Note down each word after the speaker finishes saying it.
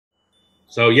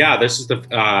So yeah, this is the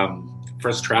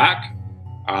first track.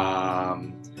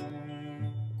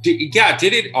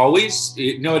 Did it always?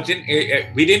 No, it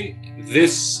didn't. We didn't.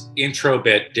 This intro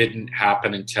bit didn't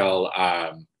happen until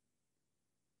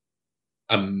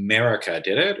America,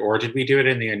 did it? Or did we do it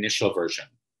in the initial version?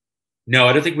 No,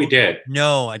 I don't think we did.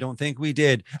 No, I don't think we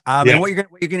did. And what you're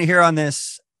going to hear on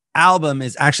this album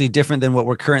is actually different than what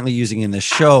we're currently using in the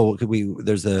show.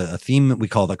 There's a theme we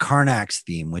call the Karnak's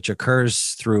theme, which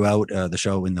occurs throughout the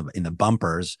show in the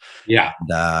bumpers. Yeah.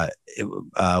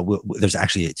 There's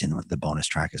actually, it's in the bonus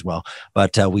track as well,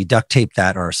 but we duct taped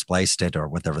that or spliced it or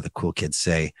whatever the cool kids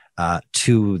say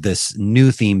to this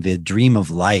new theme, the Dream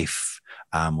of Life,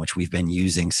 which we've been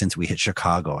using since we hit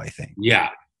Chicago, I think. Yeah.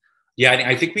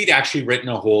 I think we'd actually written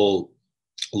a whole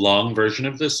long version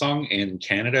of this song in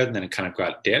Canada, and then it kind of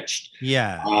got ditched.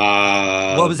 Yeah.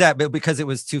 What was that? Because it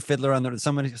was too fiddler on the.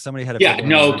 Somebody had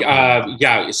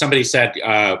a. Somebody said,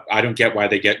 I don't get why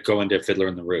they go into Fiddler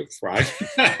in the Roof, right?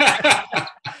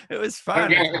 It was fun.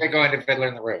 They go into Fiddler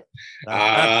in the Roof.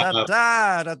 And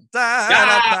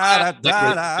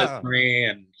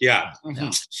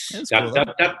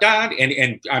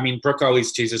I mean, Brooke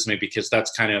always teases me because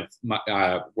that's kind of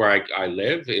where I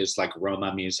live is like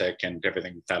Roma music and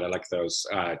everything that I like those.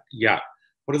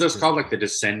 What are those called? Like the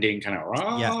descending kind of.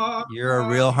 Yeah, you're a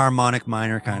real harmonic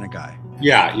minor kind of guy.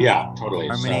 Yeah, totally.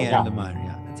 Harmony and the minor.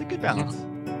 Yeah, it's a good balance.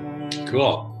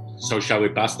 Cool. So shall we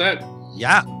bust it?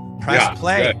 Yeah. Press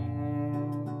play. Good.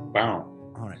 Wow.